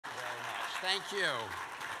Thank you.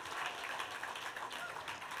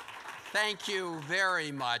 Thank you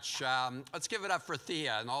very much. Let's give it up for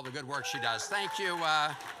Thea and all the good work she does. Thank you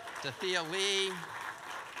to Thea Lee.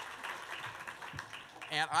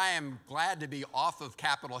 And I am glad to be off of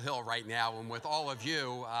Capitol Hill right now and with all of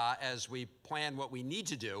you as we plan what we need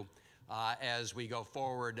to do as we go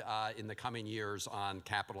forward in the coming years on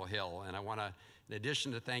Capitol Hill. And I want to, in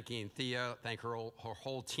addition to thanking Thea, thank her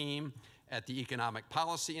whole team at the Economic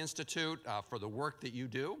Policy Institute for the work that you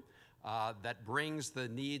do that brings the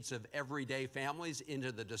needs of everyday families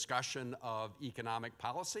into the discussion of economic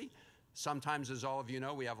policy. Sometimes, as all of you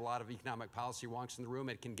know, we have a lot of economic policy wonks in the room.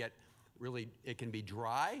 It can be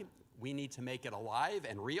dry. We need to make it alive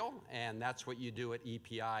and real, and that's what you do at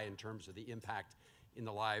EPI in terms of the impact in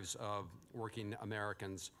the lives of working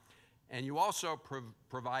Americans. And you also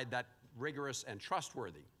provide that rigorous and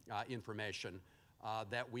trustworthy information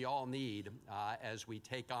that we all need as we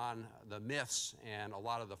take on the myths and a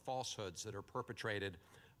lot of the falsehoods that are perpetrated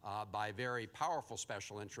by very powerful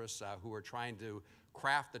special interests who are trying to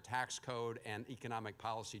craft the tax code and economic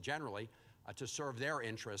policy generally to serve their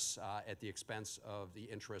interests at the expense of the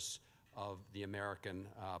interests of the American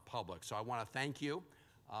public. So I want to thank you,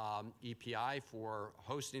 EPI, for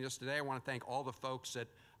hosting us today. I want to thank all the folks at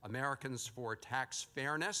Americans for Tax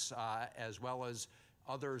Fairness, as well as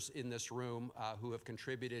others in this room who have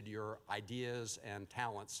contributed your ideas and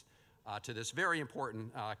talents to this very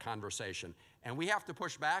important conversation. And we have to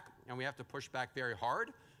push back, and we have to push back very hard,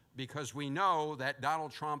 because we know that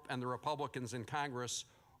Donald Trump and the Republicans in Congress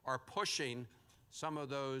are pushing some of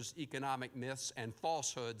those economic myths and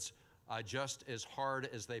falsehoods just as hard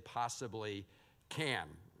as they possibly can.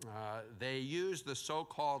 They use the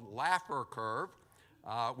so-called Laffer curve,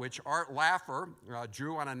 which Art Laffer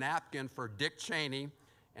drew on a napkin for Dick Cheney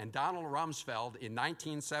and Donald Rumsfeld in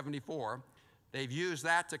 1974. They've used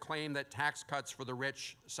that to claim that tax cuts for the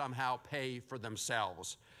rich somehow pay for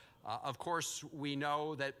themselves. Of course, we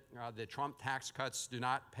know that the Trump tax cuts do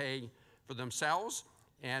not pay for themselves,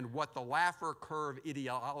 and what the Laffer curve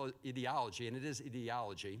ideology, and it is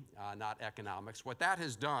ideology, not economics, what that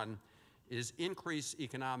has done is increase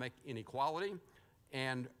economic inequality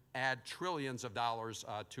and add trillions of dollars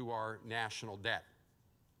to our national debt.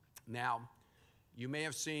 Now, you may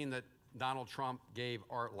have seen that Donald Trump gave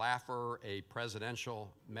Art Laffer a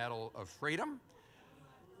Presidential Medal of Freedom.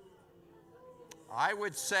 I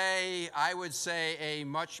would say a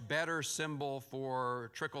much better symbol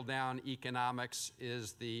for trickle-down economics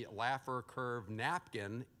is the Laffer curve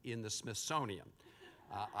napkin in the Smithsonian.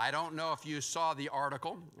 I don't know if you saw the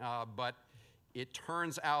article, but it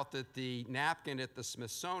turns out that the napkin at the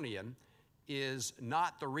Smithsonian is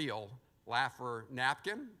not the real Laffer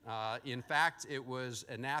napkin. In fact, it was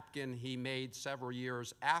a napkin he made several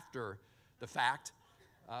years after the fact.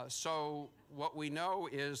 So what we know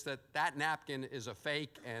is that that napkin is a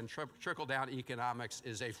fake and trickle-down economics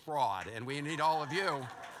is a fraud, and we need all of you.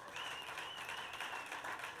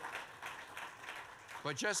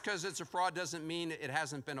 But just because it's a fraud doesn't mean it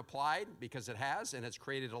hasn't been applied, because it has, and it's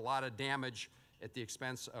created a lot of damage at the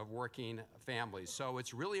expense of working families. So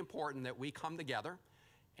it's really important that we come together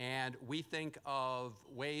and we think of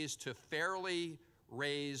ways to fairly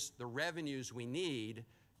raise the revenues we need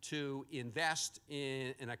to invest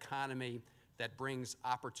in an economy that brings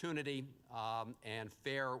opportunity and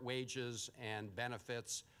fair wages and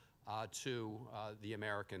benefits to the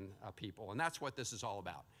American people. And that's what this is all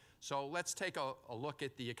about. So let's take a look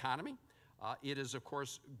at the economy. It is, of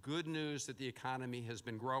course, good news that the economy has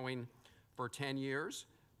been growing for 10 years.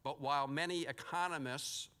 But while many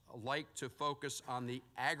economists like to focus on the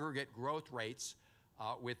aggregate growth rates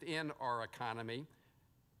within our economy,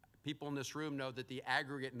 people in this room know that the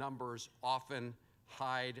aggregate numbers often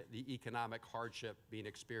hide the economic hardship being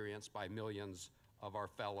experienced by millions of our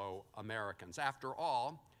fellow Americans. After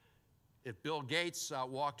all, if Bill Gates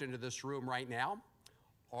walked into this room right now,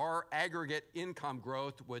 our aggregate income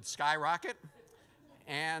growth would skyrocket,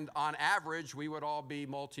 and on average, we would all be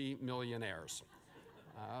multi-millionaires.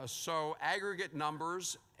 So aggregate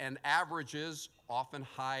numbers and averages often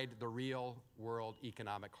hide the real world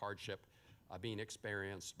economic hardship being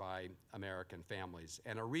experienced by American families.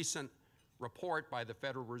 And a recent report by the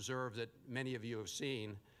Federal Reserve that many of you have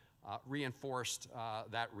seen reinforced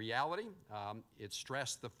that reality. It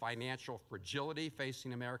stressed the financial fragility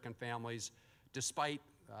facing American families despite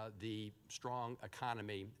the strong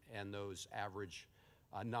economy and those average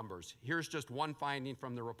numbers. Here's just one finding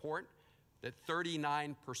from the report, that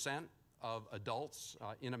 39% of adults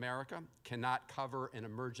in America cannot cover an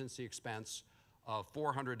emergency expense of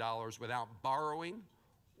 $400 without borrowing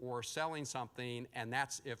or selling something, and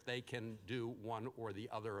that's if they can do one or the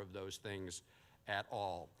other of those things at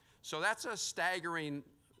all. So that's a staggering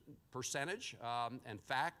percentage and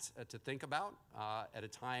fact to think about at a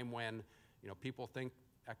time when people think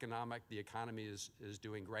the economy is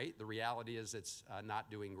doing great. The reality is it's not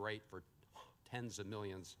doing great for tens of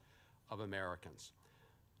millions of Americans.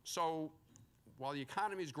 So while the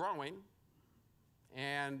economy is growing,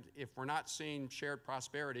 and if we're not seeing shared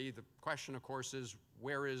prosperity, the question, of course, is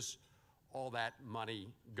where is all that money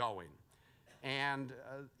going? And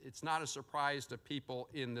it's not a surprise to people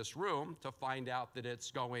in this room to find out that it's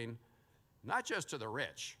going not just to the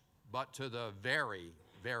rich, but to the very,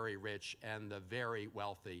 very rich and the very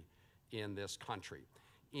wealthy in this country.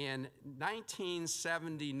 In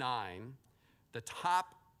 1979, the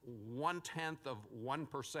top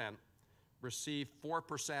 0.1% received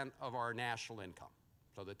 4% of our national income.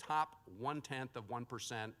 So the top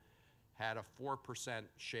 0.1% had a 4%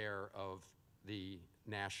 share of the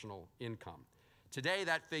national income. Today,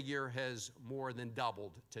 that figure has more than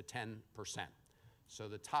doubled to 10%. So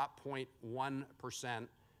the top 0.1%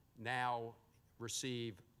 now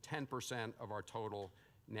receive 10% of our total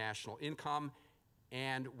national income.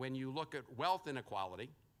 And when you look at wealth inequality,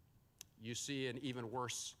 you see an even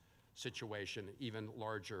worse situation, even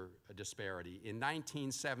larger disparity. In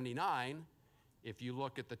 1979, if you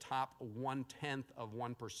look at the top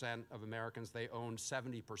 0.1% of Americans, they owned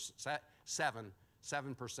 7%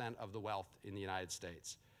 of the wealth in the United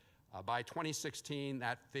States. By 2016,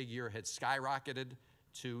 that figure had skyrocketed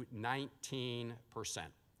to 19%.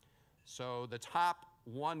 So the top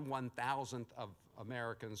 1/1000th of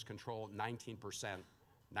Americans control 19%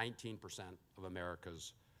 of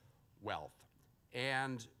America's wealth.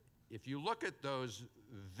 And if you look at those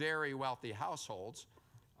very wealthy households,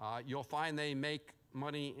 you'll find they make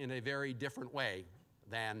money in a very different way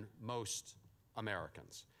than most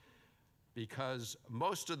Americans, because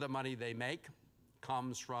most of the money they make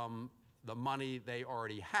comes from the money they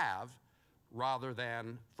already have rather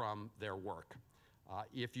than from their work.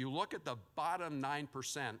 If you look at the bottom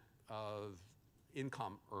 9% of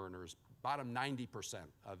income earners, bottom 90%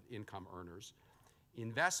 of income earners,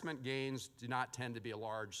 investment gains do not tend to be a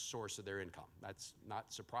large source of their income. That's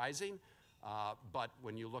not surprising, but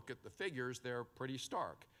when you look at the figures, they're pretty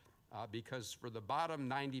stark, because for the bottom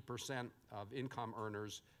 90% of income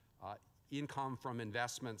earners, income from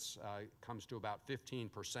investments comes to about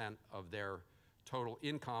 15% of their total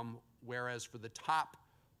income, whereas for the top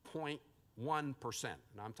 0.1%,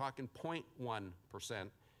 and I'm talking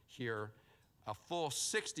 0.1% here, a full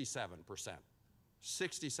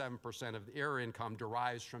 67% of their income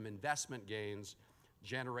derives from investment gains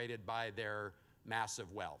generated by their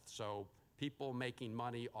massive wealth. So people making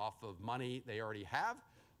money off of money they already have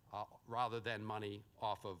rather than money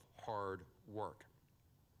off of hard work.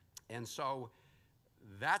 And so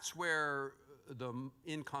that's where the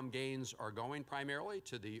income gains are going primarily,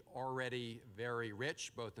 to the already very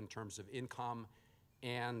rich, both in terms of income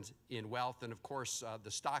and in wealth. And of course,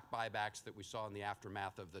 the stock buybacks that we saw in the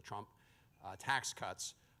aftermath of the Trump tax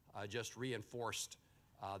cuts just reinforced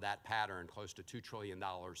that pattern, close to $2 trillion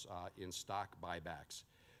in stock buybacks,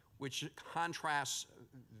 which contrasts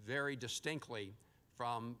very distinctly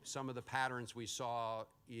from some of the patterns we saw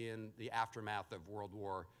in the aftermath of World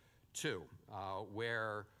War II,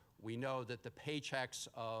 where we know that the paychecks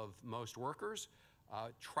of most workers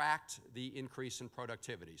tracked the increase in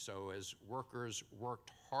productivity. So as workers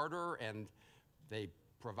worked harder and they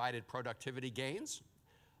provided productivity gains,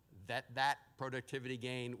 that productivity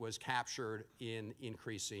gain was captured in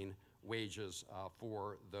increasing wages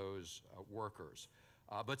for those workers.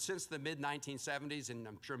 But since the mid-1970s, and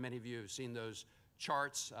I'm sure many of you have seen those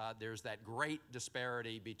charts, there's that great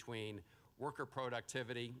disparity between worker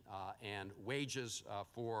productivity and wages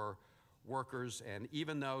for workers. And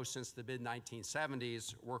even though since the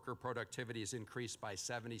mid-1970s, worker productivity has increased by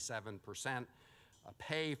 77%,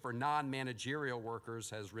 pay for non-managerial workers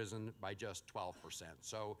has risen by just 12%.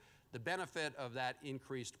 So the benefit of that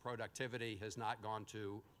increased productivity has not gone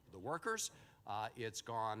to the workers, it's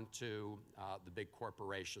gone to the big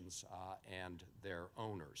corporations and their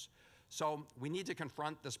owners. So we need to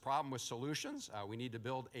confront this problem with solutions. We need to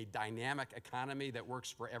build a dynamic economy that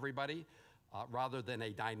works for everybody, rather than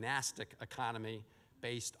a dynastic economy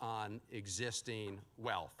based on existing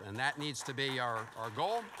wealth. And that needs to be our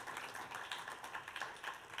goal.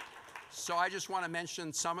 So I just want to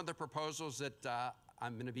mention some of the proposals that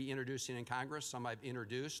I'm going to be introducing in Congress, some I've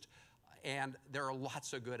introduced, and there are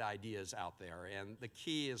lots of good ideas out there. And the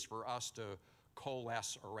key is for us to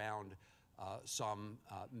coalesce around some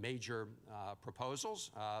major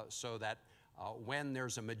proposals so that When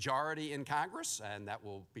there's a majority in Congress, and that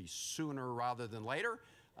will be sooner rather than later,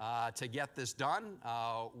 to get this done,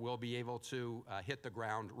 we'll be able to hit the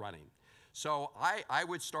ground running. So I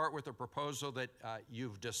would start with a proposal that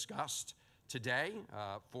you've discussed today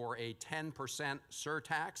for a 10%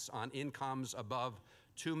 surtax on incomes above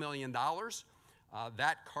 $2 million.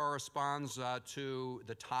 That corresponds to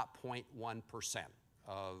the top 0.1%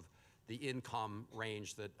 of the income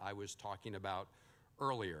range that I was talking about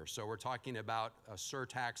earlier. So we're talking about a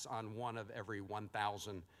surtax on one of every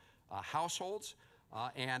 1,000 households.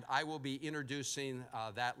 And I will be introducing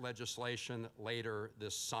that legislation later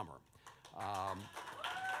this summer.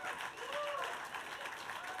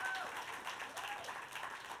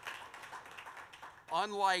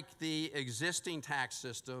 Unlike the existing tax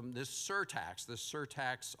system, this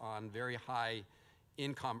surtax on very high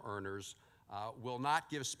income earners will not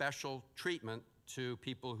give special treatment to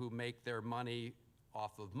people who make their money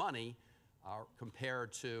off of money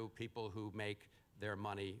compared to people who make their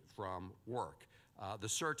money from work. The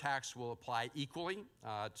surtax will apply equally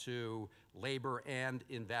to labor and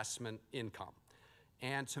investment income.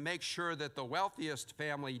 And to make sure that the wealthiest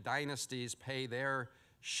family dynasties pay their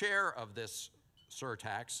share of this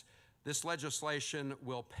surtax, this legislation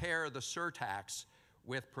will pair the surtax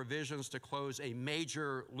with provisions to close a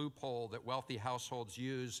major loophole that wealthy households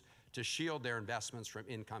use to shield their investments from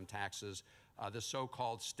income taxes, the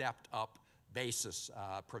so-called stepped-up basis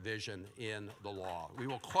provision in the law. We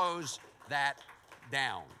will close that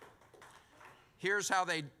down. Here's how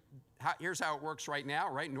it works right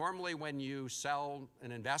now, right? Normally when you sell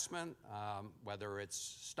an investment, whether it's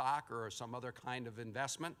stock or some other kind of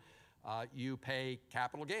investment, you pay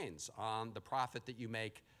capital gains on the profit that you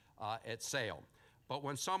make at sale. But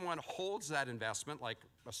when someone holds that investment, like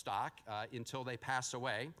a stock, until they pass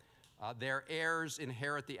away, their heirs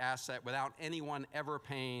inherit the asset without anyone ever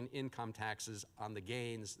paying income taxes on the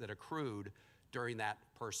gains that accrued during that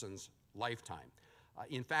person's lifetime.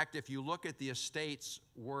 In fact, if you look at the estates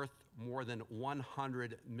worth more than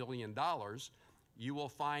 $100 million, you will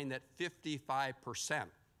find that 55%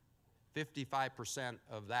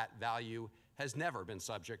 of that value has never been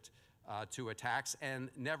subject to a tax and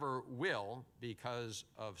never will because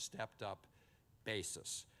of stepped-up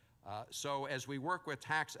basis. So as we work with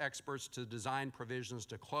tax experts to design provisions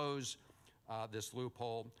to close this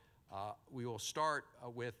loophole, we will start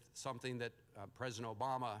with something that President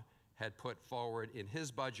Obama had put forward in his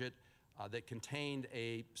budget that contained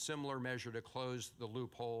a similar measure to close the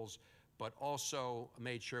loopholes, but also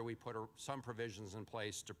made sure we put some provisions in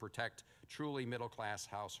place to protect truly middle-class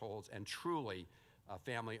households and truly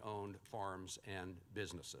family-owned farms and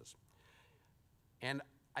businesses. And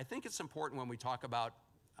I think it's important when we talk about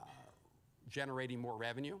generating more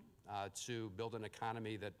revenue to build an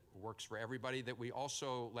economy that works for everybody, that we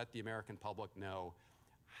also let the American public know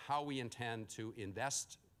how we intend to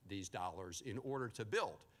invest these dollars in order to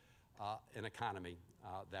build an economy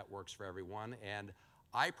that works for everyone. And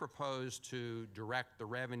I propose to direct the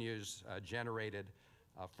revenues generated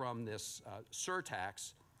from this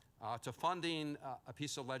surtax to funding a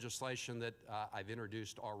piece of legislation that I've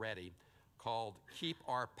introduced already called Keep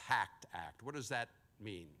Our Pact Act. What does that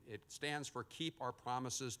mean? It stands for Keep Our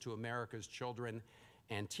Promises to America's Children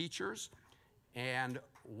and Teachers. And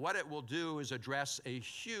what it will do is address a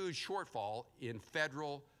huge shortfall in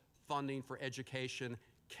federal funding for education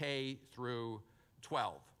K through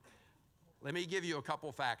 12. Let me give you a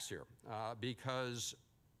couple facts here, because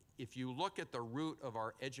if you look at the root of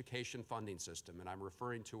our education funding system, and I'm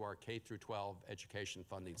referring to our K through 12 education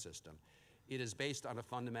funding system, it is based on a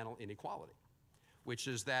fundamental inequality, which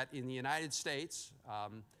is that in the United States,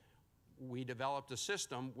 we developed a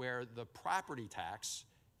system where the property tax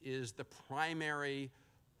is the primary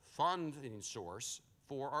funding source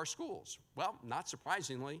for our schools. Well, not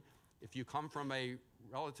surprisingly, if you come from a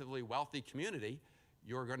relatively wealthy community,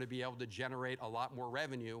 you're going to be able to generate a lot more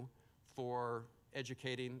revenue for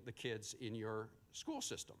educating the kids in your school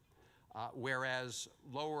system, whereas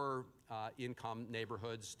lower income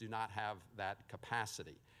neighborhoods do not have that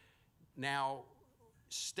capacity. Now,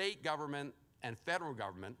 state government and federal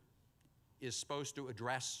government is supposed to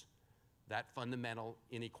address that fundamental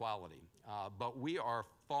inequality, but we are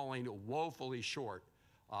falling woefully short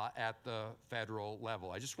at the federal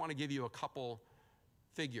level. I just want to give you a couple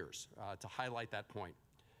figures to highlight that point.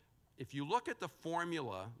 If you look at the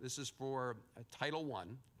formula, this is for Title I.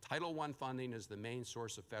 Title I funding is the main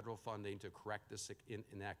source of federal funding to correct this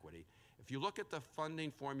inequity. If you look at the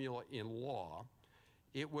funding formula in law,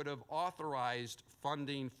 it would have authorized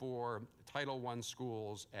funding for Title I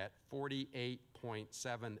schools at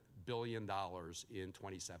 $48.7 billion in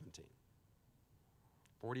 2017.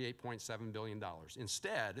 $48.7 billion.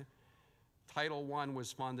 Instead, Title I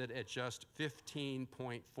was funded at just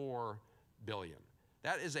 $15.4 billion.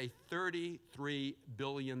 That is a $33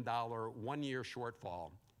 billion one-year shortfall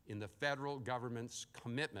in the federal government's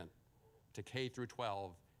commitment to K through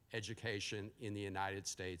 12 education in the United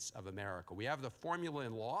States of America. We have the formula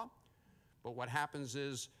in law, but what happens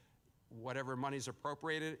is whatever money's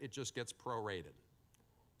appropriated, it just gets prorated.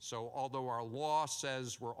 So although our law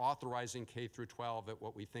says we're authorizing K through 12 at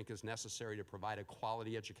what we think is necessary to provide a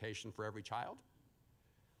quality education for every child,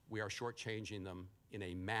 we are shortchanging them in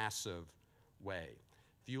a massive way.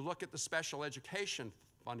 If you look at the special education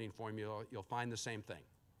funding formula, you'll find the same thing.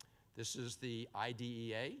 This is the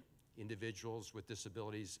IDEA, Individuals with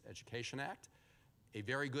Disabilities Education Act, a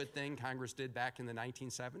very good thing Congress did back in the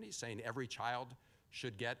 1970s, saying every child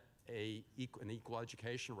should get an equal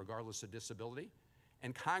education regardless of disability.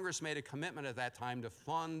 And Congress made a commitment at that time to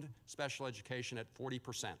fund special education at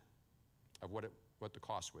 40% of what the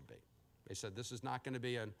cost would be. They said this is not going to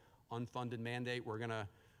be an unfunded mandate. We're going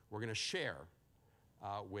to share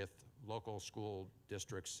with local school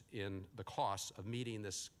districts in the costs of meeting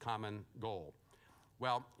this common goal.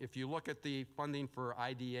 Well, if you look at the funding for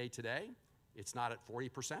IDEA today, it's not at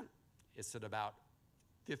 40%. It's at about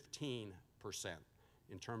 15%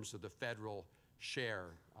 in terms of the federal share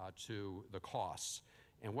to the costs.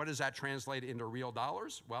 And what does that translate into real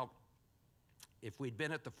dollars? Well, if we'd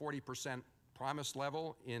been at the 40% promise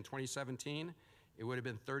level in 2017, it would have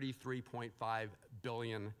been $33.5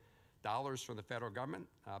 billion from the federal government,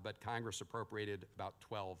 but Congress appropriated about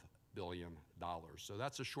 $12 billion. So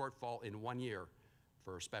that's a shortfall in 1 year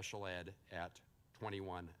for special ed at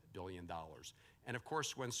 $21 billion. And of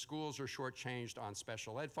course, when schools are shortchanged on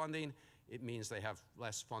special ed funding, it means they have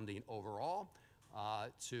less funding overall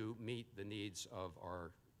to meet the needs of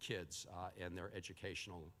our kids and their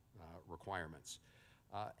educational requirements.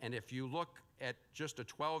 And if you look at just a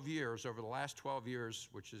 12 years, over the last 12 years,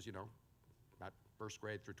 which is, about first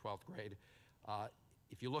grade through 12th grade,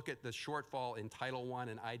 if you look at the shortfall in Title I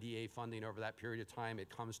and IDEA funding over that period of time, it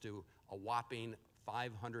comes to a whopping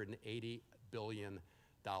 $580 billion.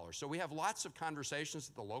 So we have lots of conversations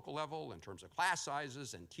at the local level in terms of class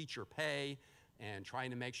sizes and teacher pay and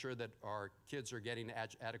trying to make sure that our kids are getting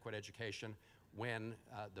adequate education when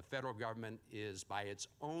the federal government is, by its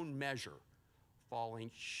own measure,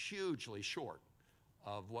 falling hugely short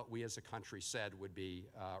of what we as a country said would be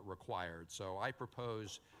required. So I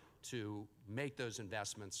propose to make those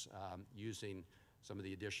investments using some of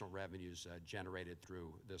the additional revenues generated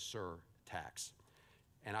through the SUR tax.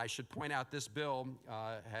 And I should point out this bill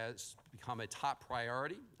has become a top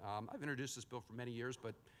priority. I've introduced this bill for many years,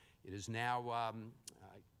 but it is now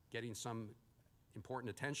getting some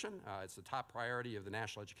important attention. It's the top priority of the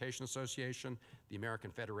National Education Association, the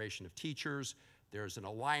American Federation of Teachers. There's an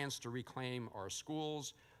alliance to reclaim our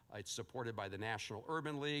schools. It's supported by the National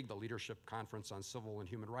Urban League, the Leadership Conference on Civil and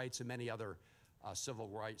Human Rights, and many other civil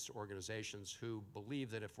rights organizations who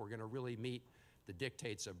believe that if we're going to really meet the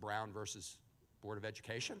dictates of Brown versus Board of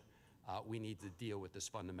Education, we need to deal with this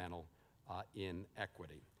fundamental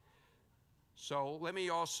inequity. So let me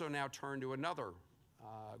also now turn to another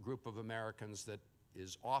group of Americans that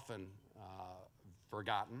is often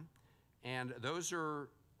forgotten, and those are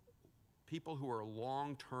people who are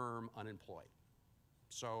long-term unemployed.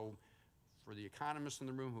 So for the economists in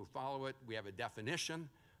the room who follow it, we have a definition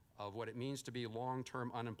of what it means to be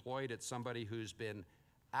long-term unemployed. It's somebody who's been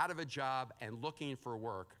out of a job and looking for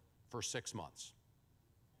work for 6 months.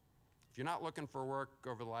 If you're not looking for work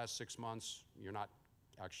over the last 6 months, you're not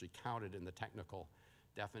actually counted in the technical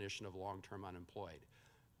definition of long-term unemployed.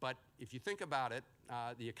 But if you think about it,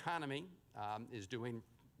 the economy is doing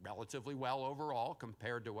relatively well overall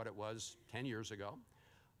compared to what it was 10 years ago.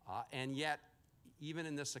 And yet, even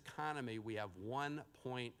in this economy, we have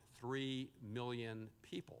 1.3 million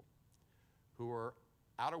people who are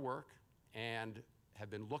out of work and have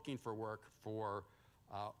been looking for work for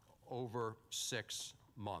over 6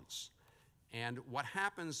 months. And what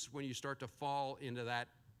happens when you start to fall into that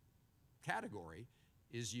category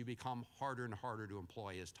is you become harder and harder to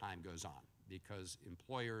employ as time goes on, because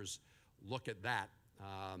employers look at that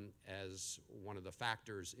as one of the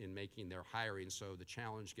factors in making their hiring, so the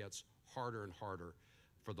challenge gets harder and harder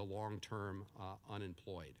for the long-term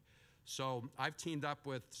unemployed. So I've teamed up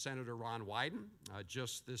with Senator Ron Wyden.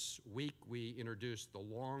 Just this week, we introduced the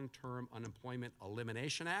Long-Term Unemployment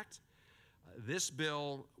Elimination Act. This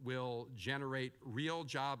bill will generate real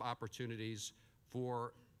job opportunities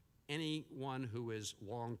for anyone who is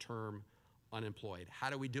long-term unemployed. How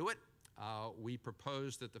do we do it? We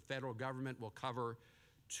propose that the federal government will cover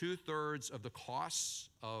 2/3 of the costs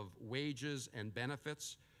of wages and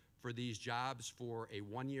benefits for these jobs for a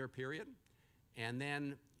 1-year period, and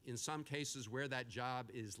then in some cases where that job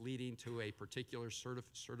is leading to a particular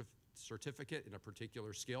certificate in a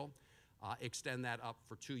particular skill, extend that up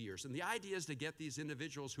for 2 years. And the idea is to get these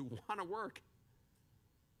individuals who want to work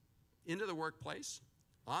into the workplace,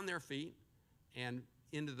 on their feet, and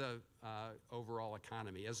into the overall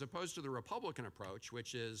economy, as opposed to the Republican approach,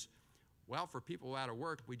 which is, well, for people out of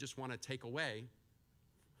work, we just want to take away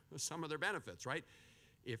some of their benefits, right?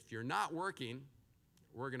 If you're not working,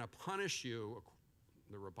 we're going to punish you,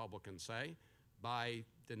 the Republicans say, by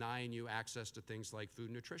denying you access to things like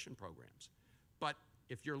food nutrition programs. But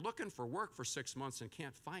if you're looking for work for 6 months and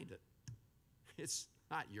can't find it, it's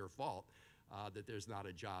not your fault that there's not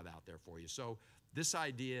a job out there for you. So this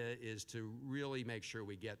idea is to really make sure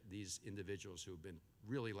we get these individuals who've been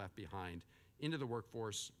really left behind into the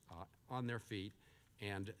workforce, on their feet,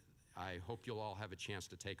 and I hope you'll all have a chance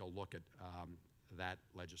to take a look at that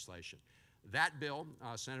legislation. That bill,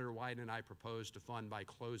 Senator Wyden and I proposed to fund by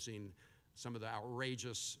closing some of the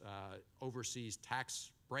outrageous overseas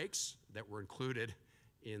tax breaks that were included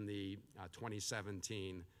in the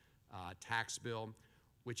 2017 tax bill,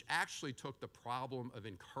 which actually took the problem of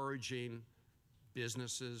encouraging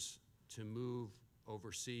businesses to move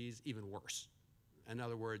overseas even worse. In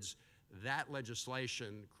other words, that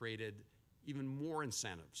legislation created even more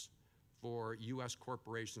incentives for U.S.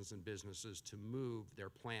 corporations and businesses to move their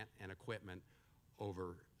plant and equipment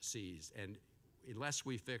overseas. And unless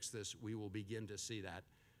we fix this, we will begin to see that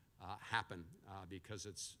happen because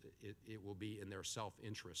it will be in their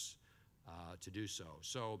self-interest to do so.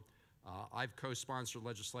 So I've co-sponsored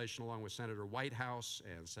legislation along with Senator Whitehouse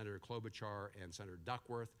and Senator Klobuchar and Senator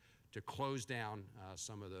Duckworth to close down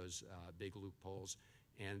some of those big loopholes.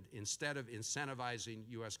 And instead of incentivizing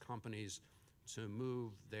U.S. companies to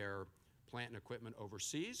move their plant and equipment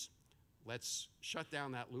overseas, let's shut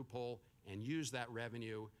down that loophole and use that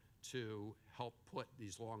revenue to help put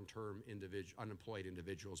these long-term unemployed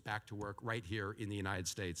individuals back to work right here in the United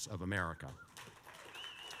States of America.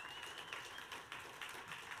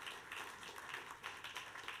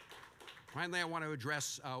 Finally, I want to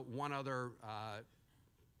address one other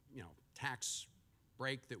tax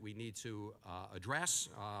break that we need to address,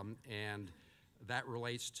 and that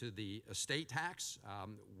relates to the estate tax.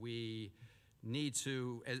 We need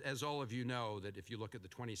to, as all of you know, that if you look at the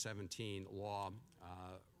 2017 law,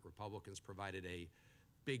 Republicans provided a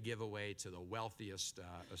big giveaway to the wealthiest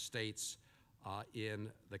estates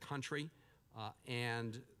in the country.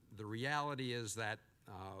 And the reality is that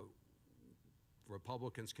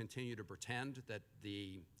Republicans continue to pretend that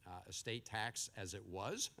the estate tax as it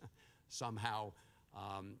was somehow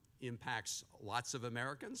impacts lots of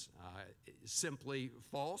Americans. Simply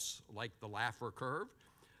false, like the Laffer curve.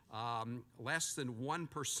 Less than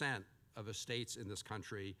 1% of estates in this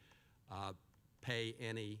country pay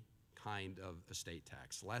any kind of estate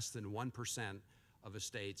tax. Less than 1% of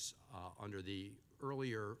estates under the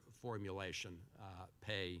earlier formulation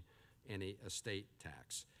pay any estate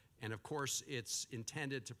tax. And of course, it's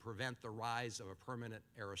intended to prevent the rise of a permanent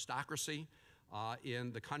aristocracy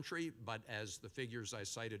in the country, but as the figures I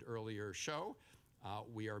cited earlier show,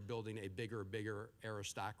 we are building a bigger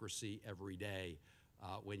aristocracy every day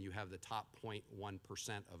when you have the top 0.1%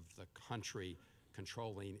 of the country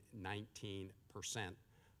controlling 19%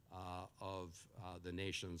 of the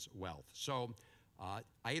nation's wealth. So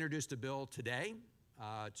I introduced a bill today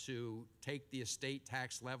to take the estate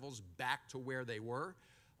tax levels back to where they were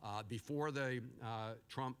before the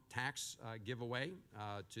Trump tax giveaway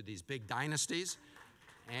to these big dynasties.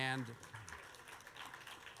 And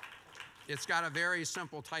it's got a very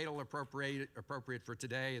simple title appropriate for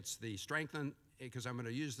today. It's the Strengthen, because I'm going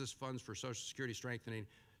to use this funds for Social Security strengthening,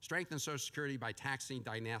 Strengthen Social Security by Taxing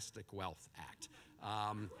Dynastic Wealth Act.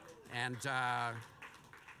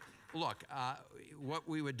 Look, what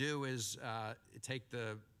we would do is take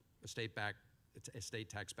the estate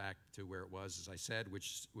tax back to where it was, as I said,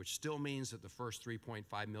 which still means that the first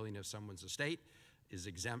 $3.5 million of someone's estate is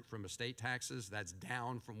exempt from estate taxes. That's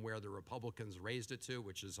down from where the Republicans raised it to,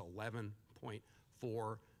 which is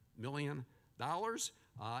 $11.4 million.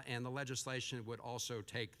 And the legislation would also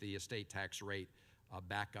take the estate tax rate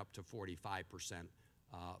back up to 45%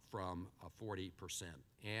 from 40%.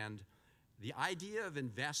 And the idea of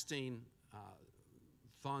investing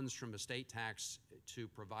funds from estate tax to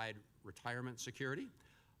provide retirement security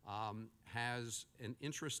has an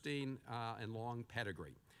interesting and long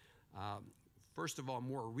pedigree. First of all,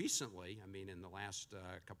 more recently, I mean in the last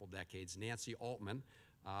couple decades, Nancy Altman,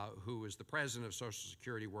 who is the president of Social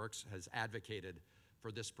Security Works, has advocated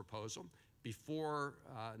for this proposal. Before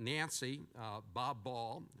Nancy, Bob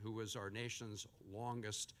Ball, who was our nation's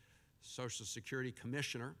longest Social Security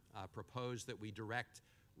commissioner, proposed that we direct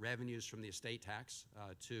revenues from the estate tax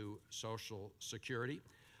to Social Security.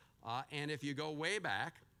 And if you go way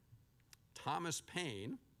back, Thomas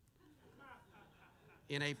Paine,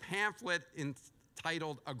 in a pamphlet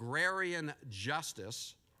entitled Agrarian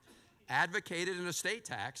Justice, advocated an estate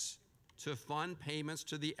tax to fund payments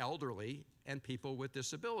to the elderly and people with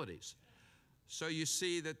disabilities. So you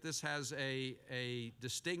see that this has a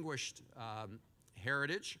distinguished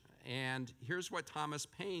heritage, and here's what Thomas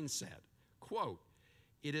Paine said, quote,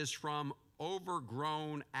 "It is from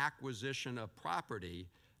overgrown acquisition of property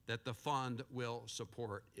that the fund will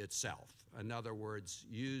support itself." In other words,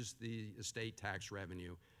 use the estate tax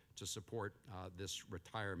revenue to support this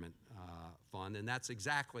retirement fund, and that's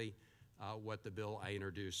exactly what the bill I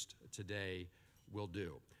introduced today will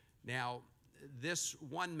do. Now, this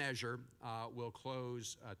one measure will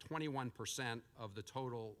close 21% of the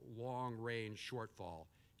total long-range shortfall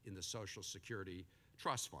in the Social Security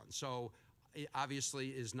Trust Fund. So it obviously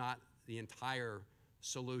is not the entire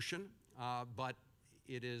solution, but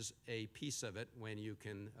it is a piece of it when you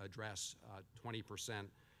can address 20%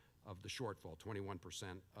 of the shortfall,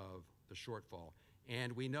 21% of the shortfall.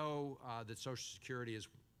 And we know that Social Security is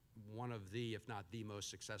one of the, if not the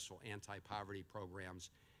most successful anti-poverty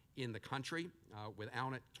programs in the country.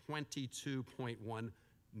 Without it, 22.1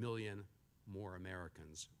 million more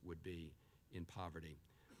Americans would be in poverty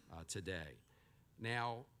today.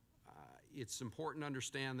 Now, it's important to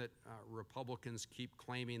understand that Republicans keep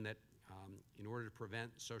claiming that in order to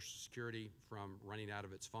prevent Social Security from running out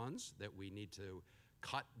of its funds, that we need to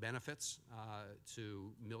cut benefits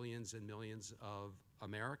to millions and millions of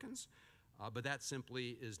Americans, but that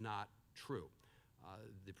simply is not true.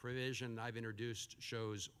 The provision I've introduced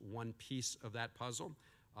shows one piece of that puzzle,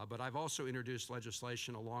 but I've also introduced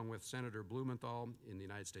legislation along with Senator Blumenthal in the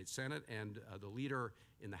United States Senate and the leader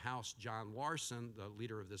in the House, John Larson, the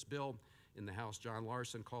leader of this bill in the House, John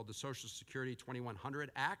Larson, called the Social Security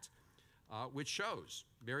 2100 Act, which shows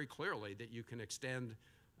very clearly that you can extend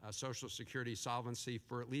Social Security solvency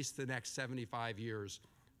for at least the next 75 years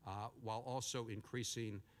while also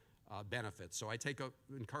increasing benefits. So I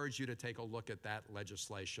encourage you to take a look at that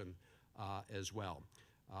legislation as well.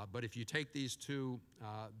 But if you take these two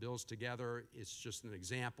bills together, it's just an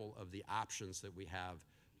example of the options that we have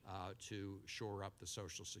to shore up the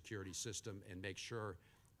Social Security system and make sure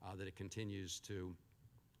that it continues to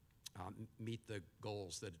meet the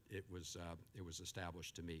goals that it was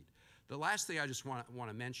established to meet. The last thing I just want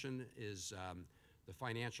to mention is the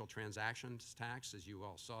financial transactions tax. As you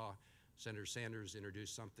all saw, Senator Sanders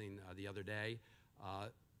introduced something the other day.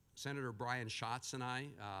 Senator Brian Schatz and I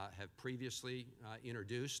have previously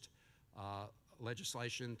introduced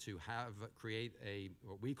legislation to create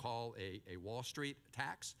what we call a Wall Street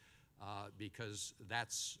tax, because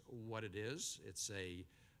that's what it is. It's a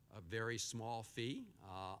very small fee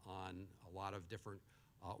on a lot of different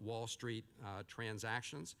Wall Street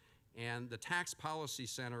transactions. And the Tax Policy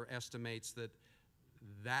Center estimates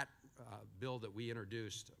that bill that we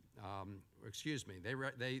introduced,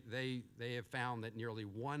 they have found that nearly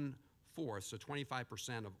 1/4, so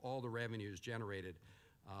 25% of all the revenues generated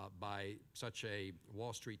by such a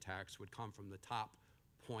Wall Street tax would come from the top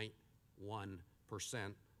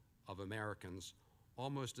 0.1% of Americans,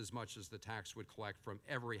 almost as much as the tax would collect from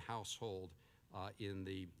every household in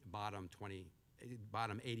the bottom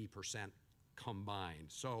 80% combined.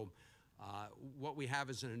 So what we have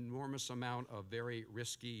is an enormous amount of very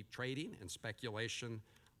risky trading and speculation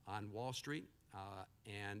on Wall Street,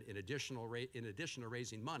 and in addition to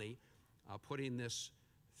raising money, putting this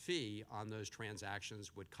fee on those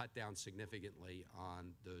transactions would cut down significantly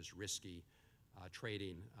on those risky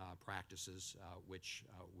trading practices, which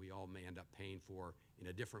we all may end up paying for in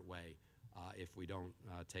a different way if we don't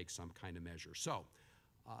take some kind of measure. So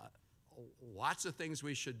lots of things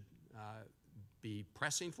we should be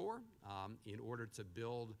pressing for in order to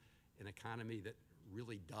build an economy that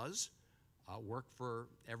really does work for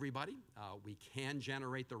everybody. We can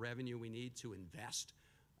generate the revenue we need to invest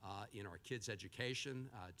in our kids' education,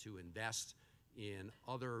 to invest in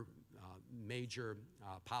other major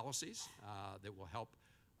policies that will help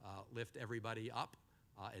lift everybody up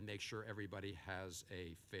and make sure everybody has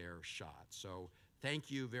a fair shot. So thank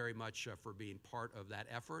you very much for being part of that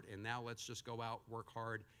effort. And now let's just go out, work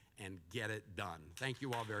hard, and get it done. Thank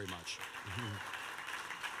you all very much.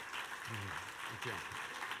 Thank you.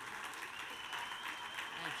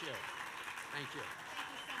 Thank you. Thank you.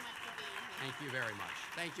 Thank you very much.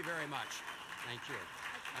 Thank you very much. Thank you.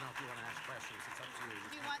 I don't know if you want to ask questions. It's up to you.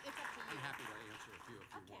 It's up to you. I'm happy to answer a few if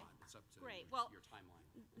you want. It's up to you. Great. all, your timeline.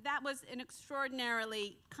 that was an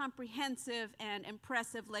extraordinarily comprehensive and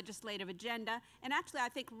impressive legislative agenda, and actually I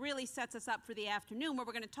think really sets us up for the afternoon where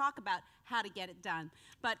we're going to talk about how to get it done.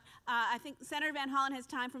 But I think Senator Van Hollen has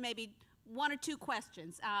time for maybe one or two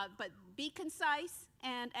questions, but be concise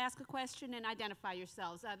and ask a question and identify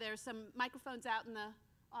yourselves. There's some microphones out in the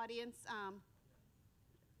audience.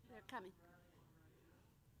 They're coming.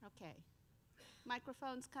 Okay.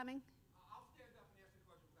 Microphones coming. I'll stand up and ask a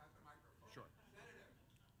question without the microphone. Sure. Senator,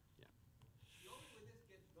 Yeah. the only way this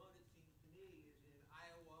gets done, it seems to me, is in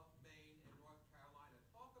Iowa, Maine, and North Carolina.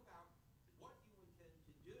 Talk about what you intend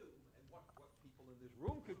to do and what people in this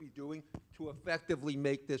room could be doing to effectively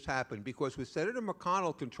make this happen. Because with Senator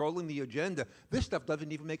McConnell controlling the agenda, this stuff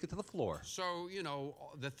doesn't even make it to the floor. So, you know,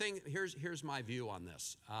 the thing, here's my view on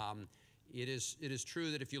this. It is true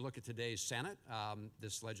that if you look at today's Senate,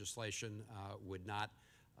 this legislation would not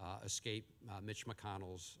escape Mitch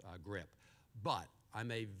McConnell's grip. But I'm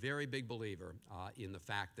a very big believer in the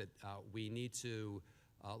fact that we need to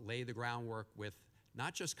lay the groundwork with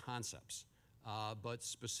not just concepts, but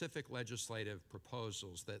specific legislative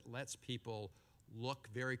proposals that lets people look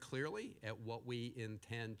very clearly at what we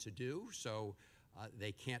intend to do, so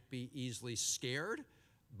they can't be easily scared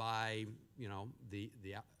by, you know, the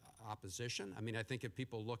opposition. I mean, I think if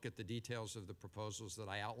people look at the details of the proposals that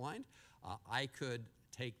I outlined, I could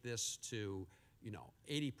take this to, you know,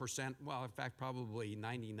 80%, well, in fact, probably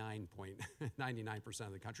 99%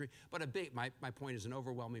 of the country, but my point is an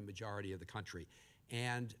overwhelming majority of the country.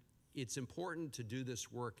 And it's important to do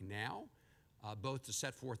this work now, both to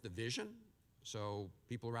set forth the vision, so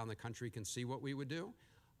people around the country can see what we would do,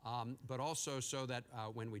 but also so that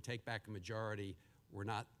when we take back a majority, we're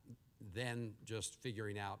not then just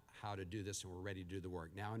figuring out how to do this and we're ready to do the work.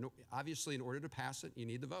 Now, obviously, in order to pass it, you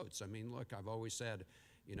need the votes. I mean, look, I've always said,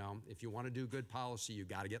 you know, if you want to do good policy, you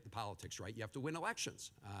got to get the politics right. You have to win elections.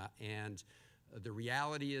 And the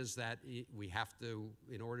reality is that we have to,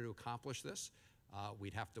 in order to accomplish this,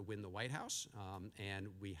 we'd have to win the White House, and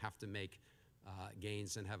we have to make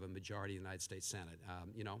gains and have a majority in the United States Senate.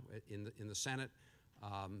 You know, in the Senate,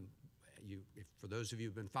 for those of you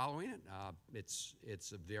who've been following it,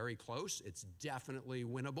 it's very close. It's definitely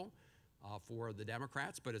winnable for the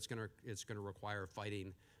Democrats, but it's going to require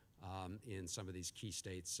fighting in some of these key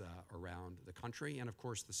states around the country, and of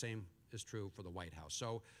course the same is true for the White House.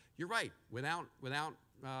 So you're right. Without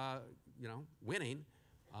you know, winning,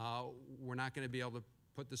 we're not going to be able to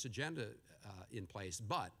put this agenda in place.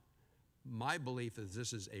 But my belief is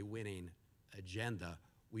this is a winning agenda.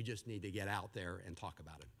 We just need to get out there and talk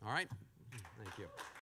about it. All right? Thank you.